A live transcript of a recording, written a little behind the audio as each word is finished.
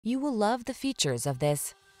You will love the features of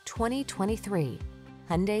this 2023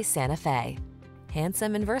 Hyundai Santa Fe.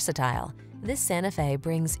 Handsome and versatile, this Santa Fe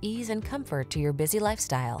brings ease and comfort to your busy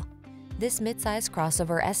lifestyle. This midsize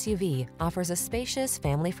crossover SUV offers a spacious,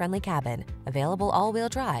 family-friendly cabin, available all-wheel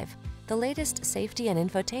drive, the latest safety and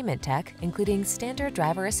infotainment tech, including standard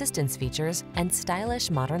driver assistance features and stylish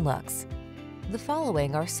modern looks. The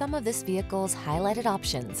following are some of this vehicle's highlighted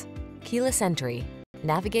options: keyless entry,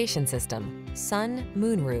 navigation system, sun,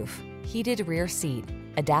 moonroof, heated rear seat,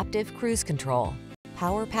 adaptive cruise control,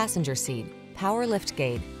 power passenger seat, power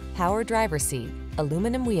liftgate, power driver seat,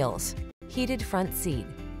 aluminum wheels, heated front seat.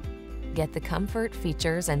 Get the comfort,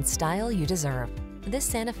 features, and style you deserve. This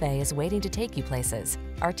Santa Fe is waiting to take you places.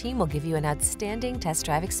 Our team will give you an outstanding test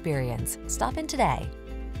drive experience. Stop in today.